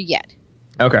 Here's what you get.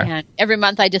 Okay. And every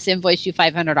month I just invoice you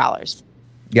 $500.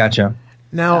 Gotcha.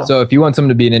 Now, so if you want someone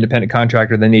to be an independent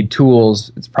contractor, they need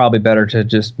tools. It's probably better to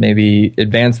just maybe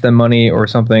advance them money or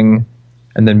something,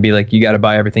 and then be like, you got to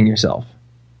buy everything yourself.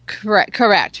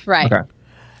 Correct. Right. Okay.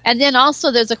 And then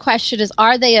also there's a question is,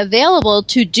 are they available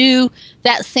to do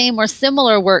that same or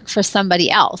similar work for somebody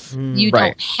else? You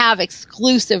don't have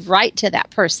exclusive right to that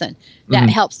person. That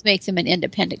helps make them an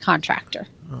independent contractor.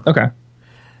 Okay.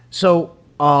 So,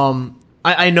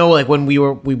 I know when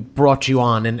we brought you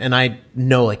on and I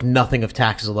know nothing of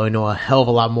taxes, although I know a hell of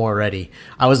a lot more already.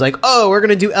 I was like, oh, we're going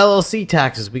to do LLC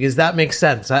taxes because that makes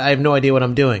sense. I have no idea what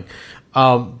I'm doing.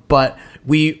 But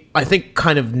I think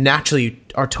kind of naturally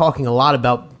are talking a lot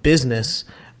about business.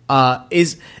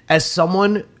 Is as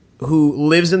someone who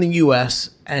lives in the U.S.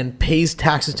 and pays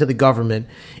taxes to the government,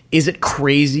 is it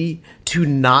crazy to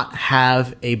not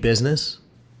have a business?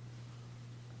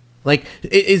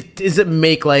 Does it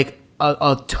make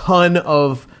a ton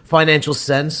of financial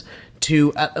sense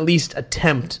to at least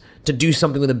attempt to do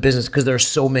something with a business because there are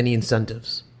so many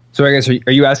incentives? So I guess,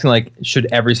 are you asking, should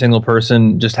every single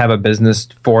person just have a business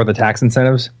for the tax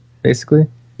incentives, basically?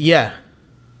 Yeah.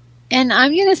 And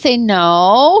I'm going to say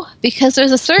no, because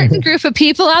there's a certain group of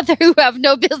people out there who have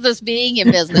no business being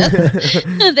in business.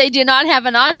 They do not have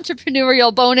an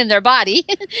entrepreneurial bone in their body.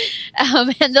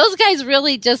 And those guys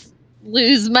really just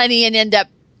lose money and end up,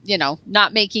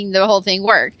 not making the whole thing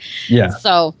work. Yeah.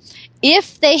 So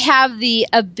if they have the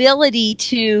ability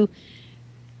to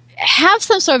have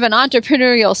some sort of an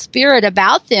entrepreneurial spirit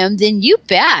about them, then you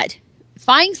bet.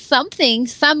 Find something,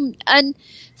 some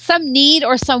need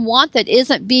or some want that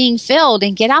isn't being filled,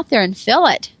 and get out there and fill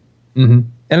it. Mm-hmm.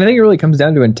 And I think it really comes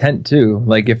down to intent too.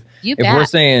 If we're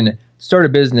saying start a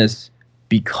business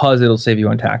because it'll save you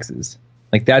on taxes,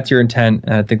 Like that's your intent,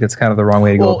 and I think that's kind of the wrong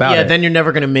way to go about it. Then you're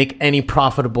never going to make any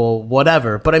profitable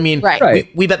whatever. But I mean,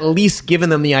 we've at least given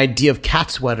them the idea of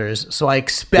cat sweaters, so I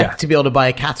expect to be able to buy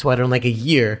a cat sweater in like a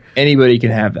year. Anybody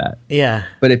can have that. Yeah.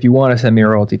 But if you want to send me a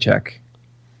royalty check,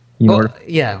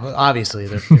 obviously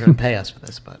they're going to pay us for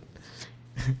this. But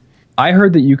I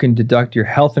heard that you can deduct your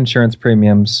health insurance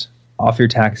premiums off your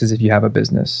taxes if you have a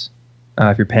business,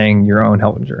 if you're paying your own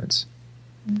health insurance.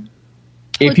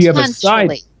 If you have a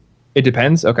side... It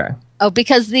depends? Okay. Oh,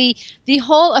 because the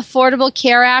whole Affordable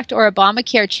Care Act or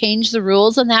Obamacare changed the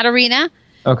rules in that arena.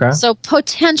 Okay. So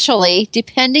potentially,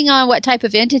 depending on what type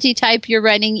of entity type you're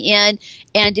running in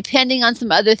and depending on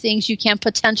some other things, you can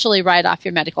potentially write off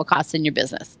your medical costs in your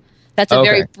business. That's a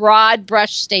very broad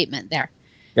brush statement there.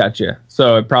 Gotcha.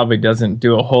 So it probably doesn't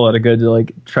do a whole lot of good to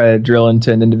like try to drill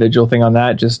into an individual thing on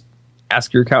that. Just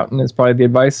ask your accountant is probably the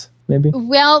advice, maybe?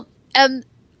 Well,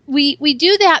 we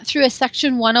do that through a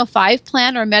Section 105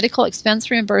 plan or medical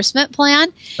expense reimbursement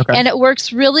plan. Okay. And it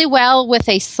works really well with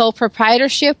a sole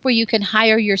proprietorship where you can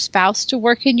hire your spouse to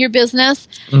work in your business.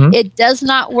 Mm-hmm. It does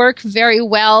not work very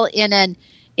well in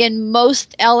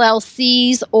most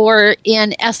LLCs or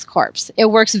in S Corps.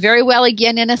 It works very well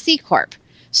again in a C Corp.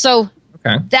 So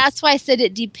that's why I said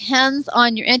it depends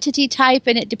on your entity type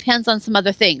and it depends on some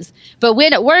other things. But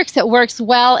when it works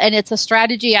well, and it's a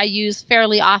strategy I use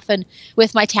fairly often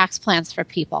with my tax plans for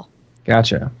people.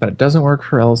 Gotcha. But it doesn't work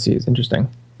for LLCs. Interesting.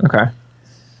 Okay.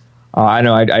 I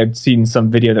know I've seen some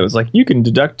video that was like, you can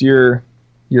deduct your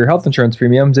health insurance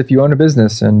premiums if you own a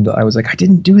business. And I was like, I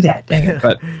didn't do that. Dang it.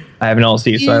 But I have an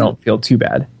LLC, so I don't feel too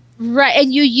bad. Right.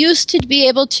 And you used to be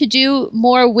able to do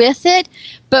more with it,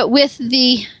 but with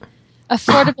the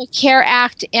Affordable Care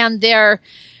Act and their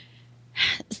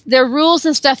rules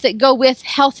and stuff that go with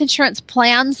health insurance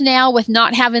plans now, with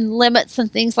not having limits and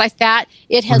things like that,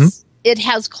 it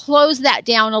has closed that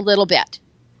down a little bit.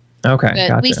 Okay,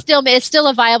 but it's still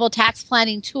a viable tax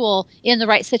planning tool in the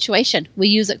right situation. We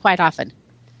use it quite often.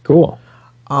 Cool.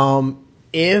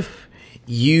 If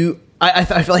you, I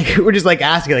feel like we're just like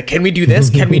asking, like, can we do this?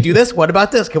 Can we do this? What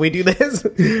about this? Can we do this?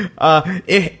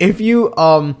 If you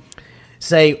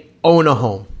say own a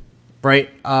home, right?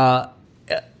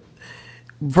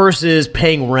 Versus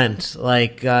paying rent,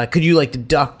 like could you like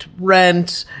deduct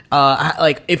rent?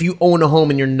 Like if you own a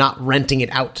home and you're not renting it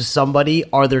out to somebody,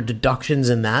 are there deductions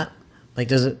in that? Like,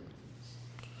 does it?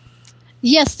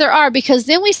 Yes, there are, because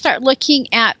then we start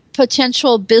looking at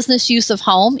potential business use of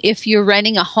home. If you're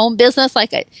running a home business,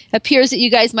 like it appears that you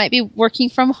guys might be working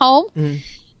from home,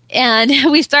 and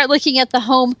we start looking at the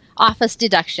home office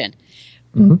deduction.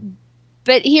 Mm-hmm.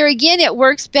 But here again, it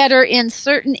works better in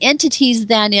certain entities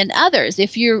than in others.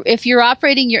 If you're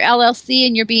operating your LLC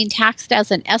and you're being taxed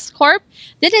as an S Corp,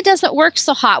 then it doesn't work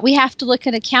so hot. We have to look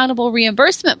at an accountable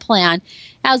reimbursement plan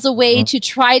as a way to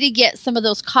try to get some of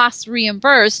those costs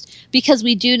reimbursed, because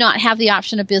we do not have the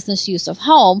option of business use of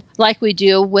home like we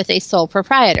do with a sole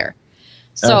proprietor.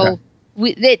 So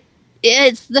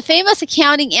it's the famous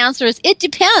accounting answer is it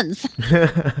depends.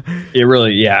 It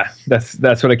really, that's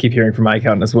what I keep hearing from my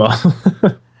accountant as well.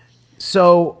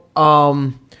 So,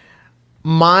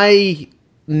 my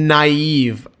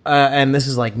naive, and this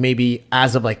is like maybe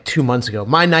as of like 2 months ago,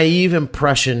 my naive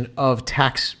impression of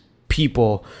tax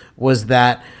people was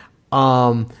that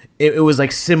it was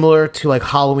like similar to like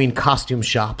Halloween costume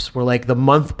shops, where like the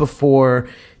month before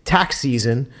tax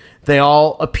season, they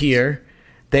all appear.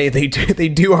 They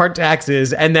do our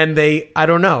taxes, and then they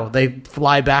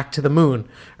fly back to the moon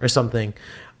or something.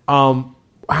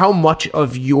 How much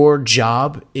of your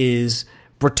job is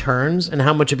returns, and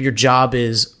how much of your job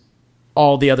is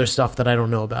all the other stuff that I don't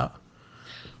know about?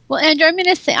 Well, Andrew, I'm going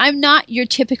to say I'm not your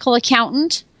typical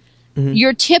accountant. Mm-hmm.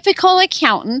 Your typical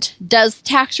accountant does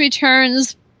tax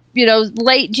returns,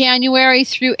 late January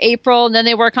through April, and then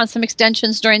they work on some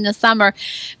extensions during the summer.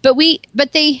 But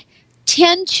they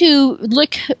tend to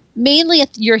look mainly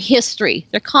at your history.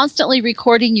 They're constantly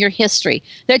recording your history.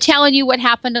 They're telling you what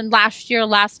happened in last year,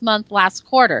 last month, last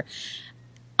quarter.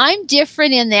 I'm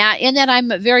different in that I'm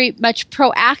very much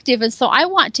proactive, and so I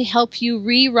want to help you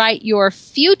rewrite your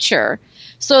future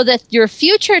so that your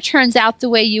future turns out the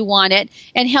way you want it,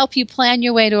 and help you plan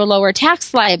your way to a lower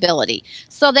tax liability.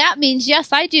 So that means,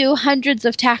 yes, I do hundreds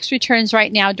of tax returns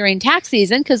right now during tax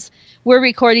season, because we're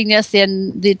recording this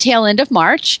in the tail end of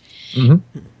March.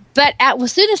 Mm-hmm. But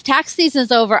as soon as tax season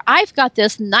is over, I've got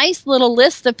this nice little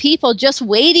list of people just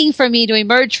waiting for me to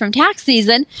emerge from tax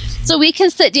season, so we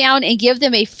can sit down and give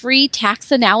them a free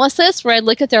tax analysis where I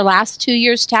look at their last 2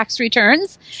 years' tax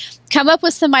returns, come up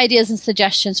with some ideas and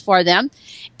suggestions for them.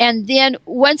 And then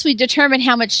once we determine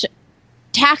how much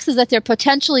taxes that they're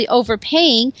potentially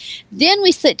overpaying, then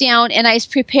we sit down and I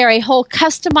prepare a whole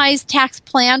customized tax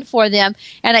plan for them,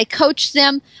 and I coach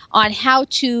them on how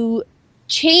to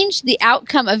change the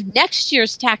outcome of next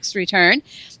year's tax return,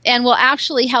 and will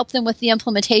actually help them with the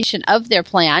implementation of their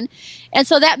plan. And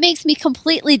so that makes me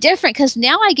completely different, because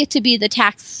now I get to be the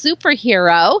tax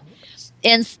superhero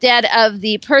instead of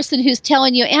the person who's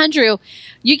telling you, Andrew,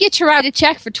 you get to write a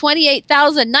check for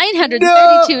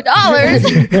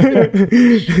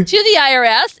 $28,932 to the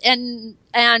IRS.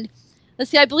 And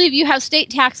let's see, I believe you have state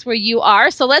tax where you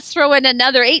are. So let's throw in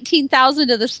another $18,000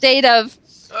 to the state of,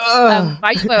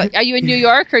 are you in New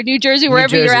York or New Jersey,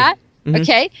 wherever you're at? Mm-hmm.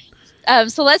 Okay.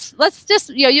 So let's just,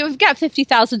 you've got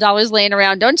 $50,000 laying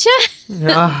around, don't you?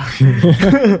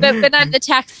 but I'm the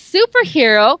tax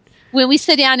superhero. When we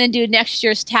sit down and do next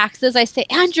year's taxes, I say,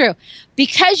 Andrew,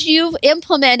 because you've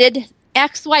implemented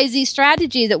XYZ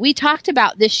strategy that we talked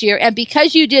about this year, and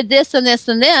because you did this and this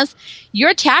and this,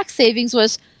 your tax savings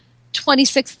was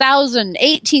 $26,000,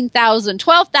 $18,000,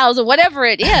 $12,000, whatever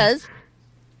it is.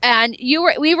 And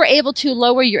we were able to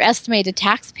lower your estimated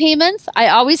tax payments. I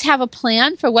always have a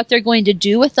plan for what they're going to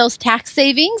do with those tax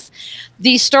savings.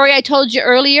 The story I told you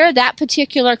earlier, that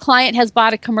particular client has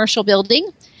bought a commercial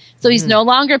building. So he's no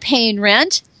longer paying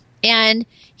rent, and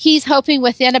he's hoping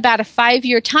within about a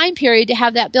 5-year time period to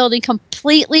have that building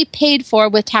completely paid for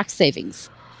with tax savings.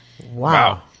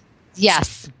 Wow.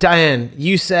 Yes. Diane,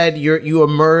 you said you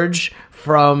emerge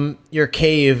from your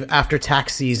cave after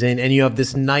tax season and you have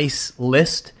this nice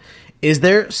list. Is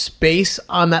there space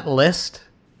on that list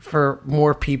for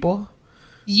more people?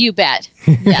 You bet.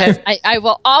 Yes. I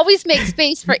will always make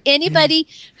space for anybody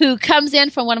who comes in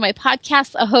from one of my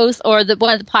podcast hosts or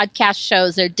one of the podcast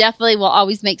shows. There definitely will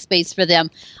always make space for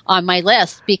them on my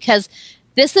list, because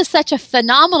this is such a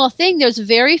phenomenal thing. There's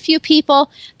very few people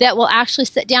that will actually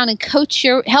sit down and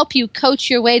help you coach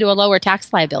your way to a lower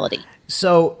tax liability.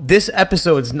 So this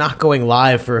episode's not going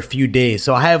live for a few days,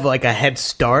 so I have like a head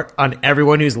start on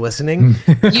everyone who's listening.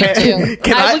 You do.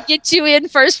 I will get you in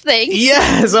first thing.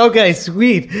 Yes. Okay.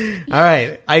 Sweet. All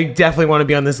right. I definitely want to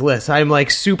be on this list. I'm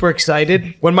like super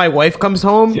excited. When my wife comes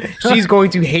home, she's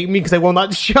going to hate me because I will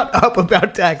not shut up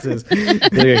about taxes.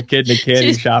 Like a kid in a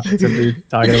candy shop simply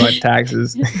talking about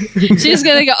taxes. She's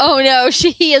going to go, oh no,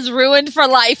 he is ruined for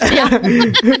life now.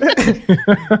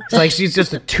 It's like she's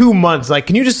just 2 months. Like,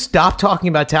 can you just stop talking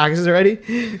about taxes already?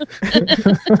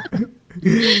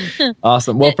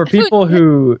 Awesome. Well, for people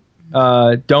who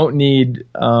don't need,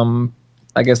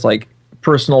 I guess, like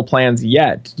personal plans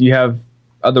yet, do you have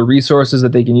other resources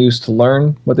that they can use to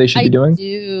learn what they should be doing?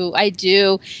 I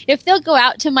do. If they'll go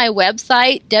out to my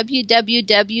website,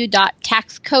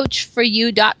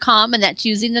 www.taxcoachforyou.com, and that's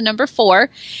using the number 4,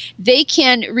 they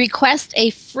can request a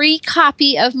free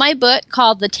copy of my book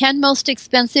called The 10 Most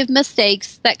Expensive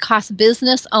Mistakes That Cost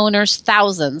Business Owners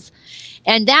Thousands.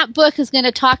 And that book is going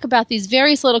to talk about these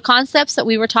various little concepts that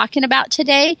we were talking about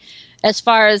today, as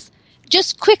far as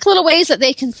just quick little ways that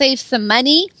they can save some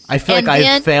money. I feel like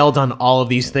I've failed on all of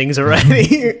these things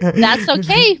already. That's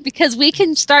okay, because we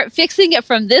can start fixing it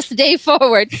from this day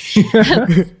forward.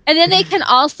 And then they can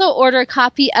also order a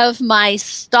copy of my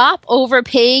Stop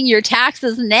Overpaying Your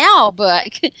Taxes Now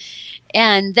book.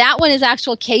 And that one is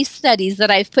actual case studies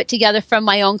that I've put together from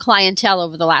my own clientele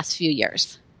over the last few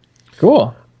years.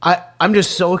 Cool. I'm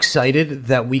just so excited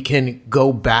that we can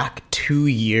go back 2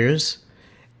 years.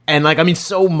 And like, I mean,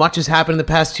 so much has happened in the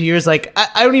past 2 years. Like,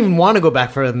 I don't even want to go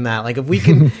back further than that. Like, if we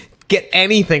can get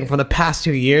anything from the past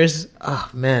 2 years, oh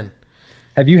man.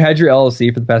 Have you had your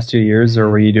LLC for the past 2 years, or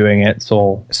were you doing it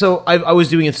sole? So I was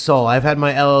doing it sole. I've had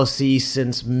my LLC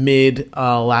since mid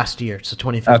last year, so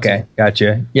 2015. Okay,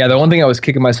 gotcha. Yeah, the one thing I was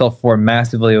kicking myself for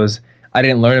massively was I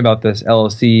didn't learn about this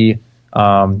LLC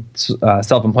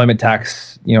self-employment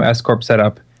tax, S corp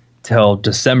setup till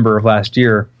December of last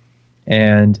year,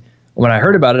 and when I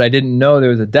heard about it, I didn't know there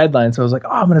was a deadline. So I was like,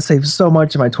 I'm going to save so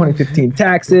much of my 2015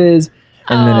 taxes.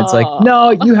 And then it's like, no,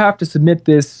 you have to submit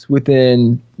this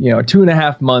within,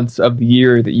 2.5 months of the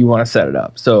year that you want to set it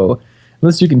up. So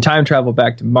unless you can time travel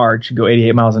back to March and go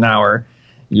 88 miles an hour,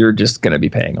 you're just going to be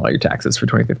paying all your taxes for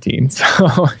 2015.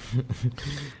 So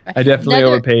I definitely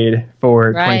overpaid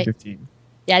for 2015.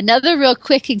 Yeah, another real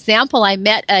quick example, I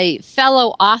met a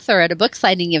fellow author at a book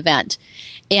signing event.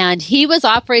 And he was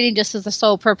operating just as a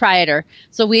sole proprietor.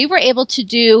 So we were able to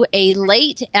do a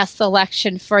late S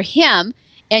election for him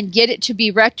and get it to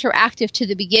be retroactive to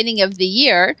the beginning of the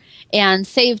year, and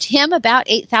saved him about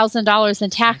 $8,000 in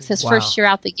tax his first year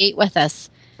out the gate with us.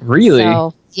 Really?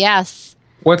 So, yes.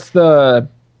 What's the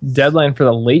deadline for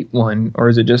the late one, or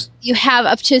is it just... You have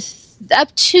up to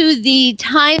up to the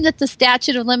time that the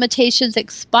statute of limitations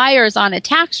expires on a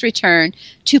tax return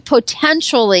to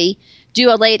potentially do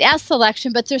a late S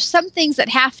election, but there's some things that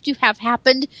have to have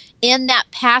happened in that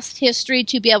past history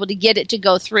to be able to get it to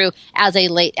go through as a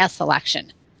late S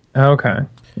election. Okay,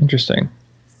 interesting.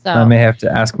 So, I may have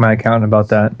to ask my accountant about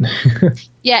that.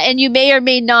 yeah, and you may or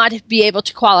may not be able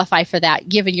to qualify for that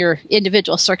given your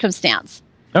individual circumstance.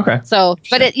 Okay. So,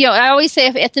 but I always say,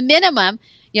 if at the minimum,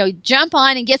 jump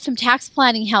on and get some tax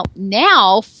planning help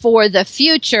now for the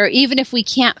future, even if we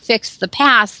can't fix the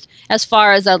past as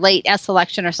far as a late S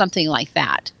election or something like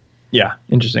that. Yeah,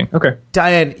 interesting. Okay.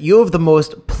 Diane, you have the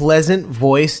most pleasant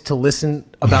voice to listen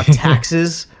about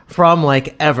taxes from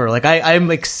ever. I'm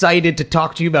excited to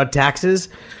talk to you about taxes.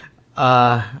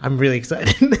 I'm really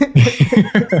excited.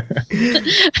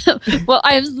 Well,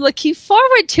 I'm looking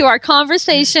forward to our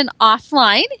conversation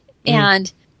offline,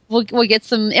 and we'll get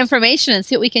some information and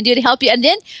see what we can do to help you. And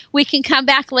then we can come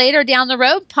back later down the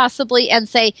road possibly and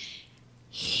say,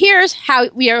 here's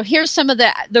some of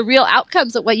the real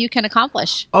outcomes of what you can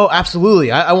accomplish. Oh,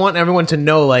 absolutely. I want everyone to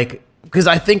know, because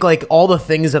I think all the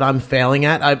things that I'm failing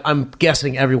at, I'm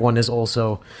guessing everyone is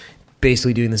also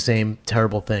basically doing the same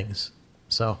terrible things.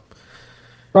 So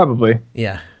probably.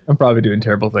 Yeah. I'm probably doing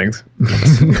terrible things.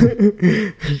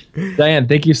 Diane,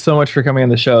 thank you so much for coming on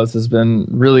the show. This has been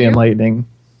really enlightening.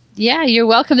 Yeah, you're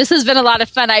welcome. This has been a lot of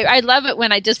fun. I love it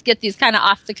when I just get these kind of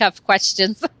off-the-cuff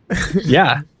questions.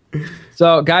 Yeah.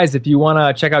 So, guys, if you want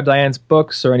to check out Diane's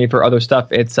books or any of her other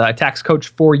stuff, it's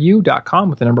taxcoach4you.com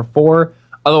with the number 4.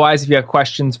 Otherwise, if you have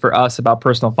questions for us about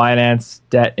personal finance,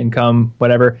 debt, income,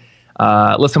 whatever,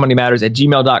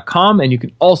 listenmoneymatters@gmail.com, and you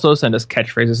can also send us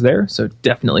catchphrases there. So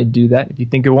definitely do that if you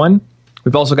think of one.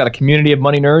 We've also got a community of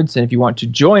money nerds, and if you want to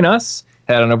join us,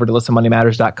 head on over to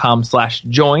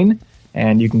listenmoneymatters.com/join,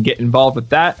 and you can get involved with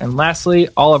that. And lastly,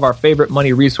 all of our favorite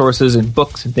money resources and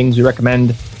books and things we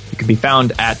recommend, it can be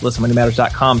found at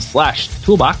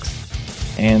listenmoneymatters.com/toolbox.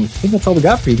 And I think that's all we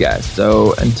got for you guys.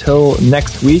 So until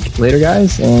next week, later,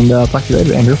 guys, and talk to you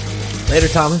later, Andrew. Later,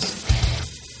 Thomas.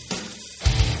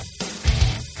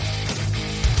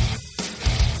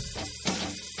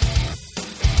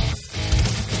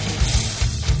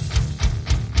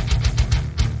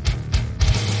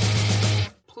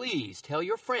 Please tell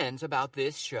your friends about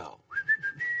this show.